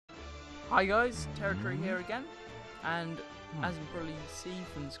Hi guys, Territory here again, and as you probably see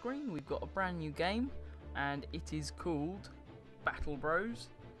from the screen, we've got a brand new game, and it is called Battle Bros.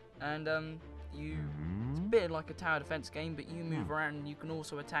 And it's a bit like a tower defense game, but you move around and you can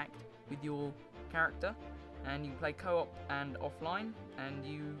also attack with your character, and you play co-op and offline, and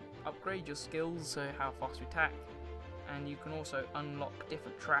you upgrade your skills, so how fast you attack, and you can also unlock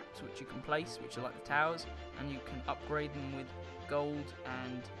different traps which you can place, which are like the towers, and you can upgrade them with gold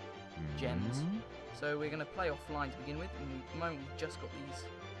and gems. So we're going to play offline to begin with, and at the moment we've just got these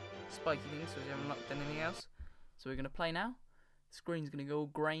spiky things, so we haven't unlocked anything else. So we're going to play now. The screen's going to go all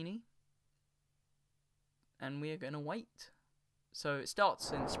grainy, and we are going to wait. So it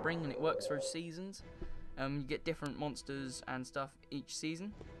starts in spring and it works through seasons. You get different monsters and stuff each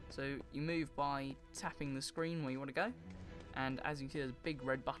season. So you move by tapping the screen where you want to go, and as you can see there's a big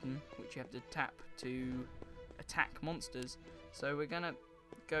red button which you have to tap to attack monsters. So we're going to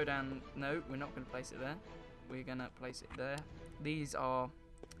go down. No, we're not going to place it there. We're going to place it there. These are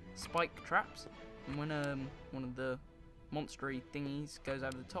spike traps, and when one of the monstery thingies goes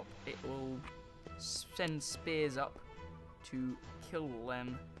over the top, it will send spears up to kill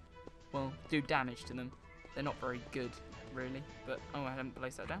them. Well, do damage to them. They're not very good, really, but oh, I haven't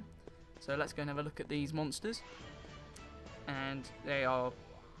placed that down. So let's go and have a look at these monsters. And they are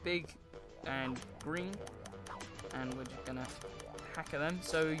big and green, and we're just gonna hack at them.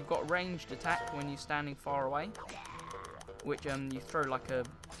 So you've got ranged attack when you're standing far away, which you throw like a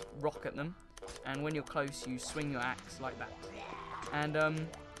rock at them, and when you're close you swing your axe like that. And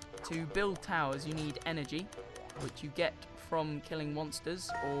to build towers you need energy, which you get from killing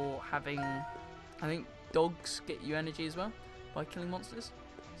monsters or having, I think dogs get you energy as well by killing monsters.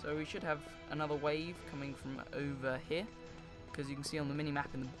 So we should have another wave coming from over here, because you can see on the mini map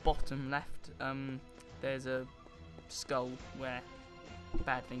in the bottom left there's a skull where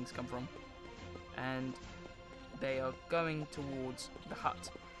bad things come from, and they are going towards the hut.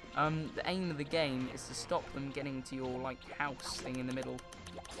 The aim of the game is to stop them getting to your like house thing in the middle,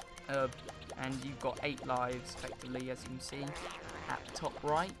 and you've got 8 lives effectively, as you can see at the top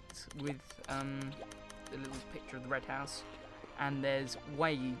right with the little picture of the red house, and there's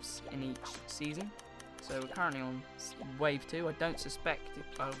waves in each season. So we're currently on wave 2. I don't suspect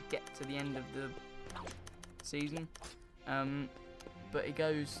if I'll get to the end of the season, but it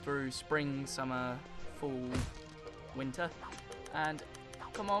goes through spring, summer, fall, winter. And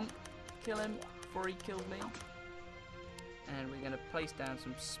come on, kill him before he kills me. And we're going to place down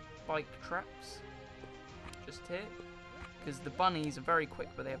some spike traps just here, because the bunnies are very quick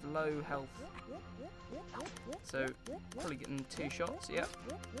but they have low health. So probably getting 2 shots, yep.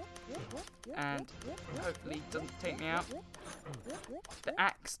 And hopefully it doesn't take me out. The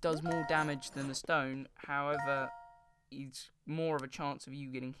axe does more damage than the stone, however it's more of a chance of you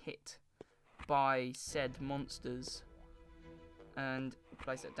getting hit by said monsters. And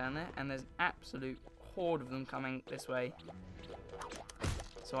place it down there, and there's an absolute horde of them coming this way.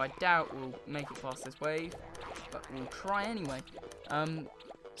 So I doubt we'll make it past this wave, but we'll try anyway.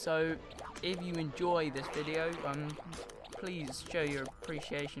 So if you enjoy this video, please show your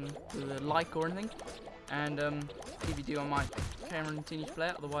appreciation with a like or anything. And if you do, I might continue to play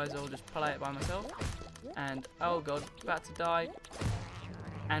it, otherwise I'll just play it by myself. And oh god, about to die.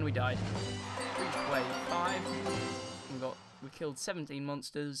 And we died. Reached wave 5. We killed 17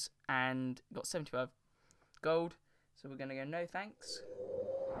 monsters and got 75 gold. So we're gonna go no thanks.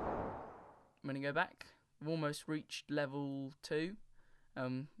 I'm gonna go back. We've almost reached level 2.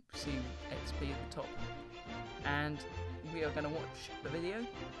 See XP at the top. And we are gonna watch the video.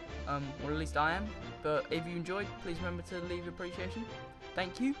 Or at least I am. But if you enjoyed, please remember to leave your appreciation.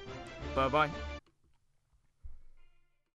 Thank you. Bye bye.